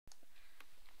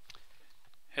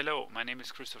Hello, my name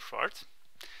is Christoph Schwarz.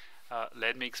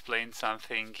 Let me explain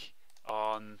something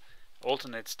on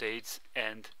alternate states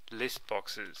and list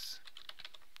boxes.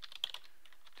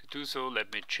 To do so,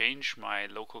 let me change my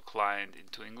local client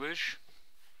into English.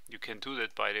 You can do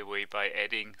that, by the way, by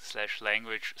adding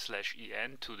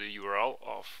 /language/en to the URL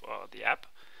of the app.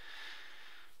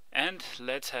 And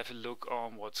let's have a look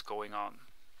on what's going on.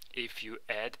 If you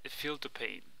add a filter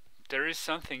pane, there is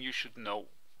something you should know.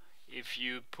 If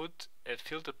you put a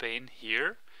filter pane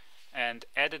here and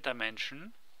add a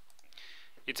dimension,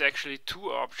 it's actually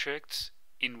two objects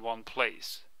in one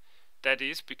place. That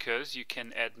is because you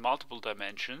can add multiple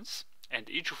dimensions, and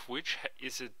each of which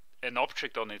is an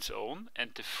object on its own,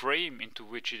 and the frame into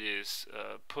which it is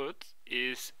put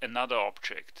is another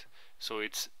object. So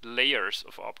it's layers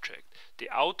of object. The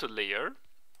outer layer,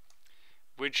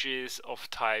 which is of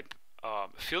type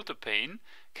filter pane,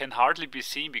 can hardly be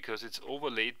seen because it's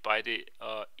overlaid by the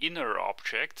inner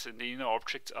objects, and the inner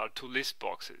objects are two list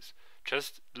boxes.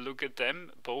 Just look at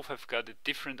them, both have got a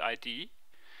different ID,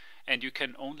 and you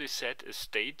can only set a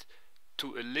state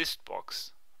to a list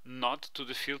box, not to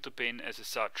the filter pane as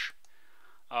such.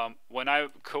 When I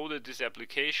coded this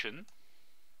application,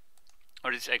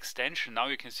 or this extension, now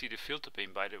you can see the filter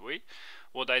pane, by the way.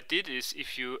 What I did is,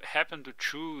 if you happen to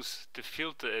choose the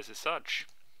filter as such,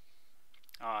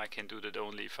 I can do that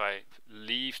only if I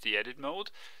leave the edit mode.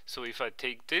 So if I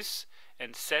take this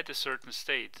and set a certain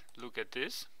state, look at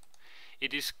this,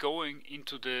 it is going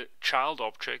into the child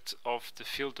objects of the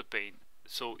filter pane,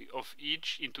 so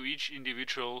into each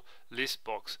individual list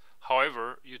box.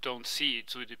 However, you don't see it,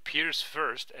 so it appears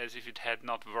first as if it had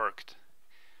not worked.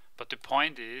 But the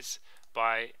point is,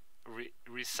 by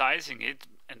resizing it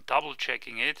and double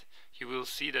checking it, you will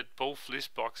see that both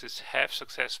list boxes have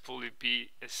successfully been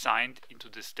assigned into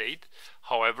the state.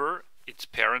 However, its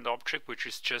parent object, which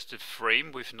is just a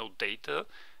frame with no data,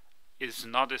 is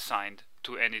not assigned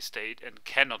to any state and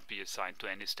cannot be assigned to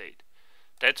any state.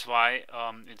 That's why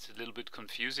it's a little bit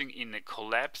confusing in a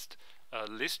collapsed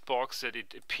list box, that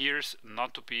it appears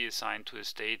not to be assigned to a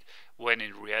state when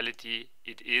in reality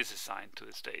it is assigned to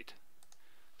a state.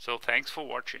 So thanks for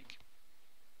watching.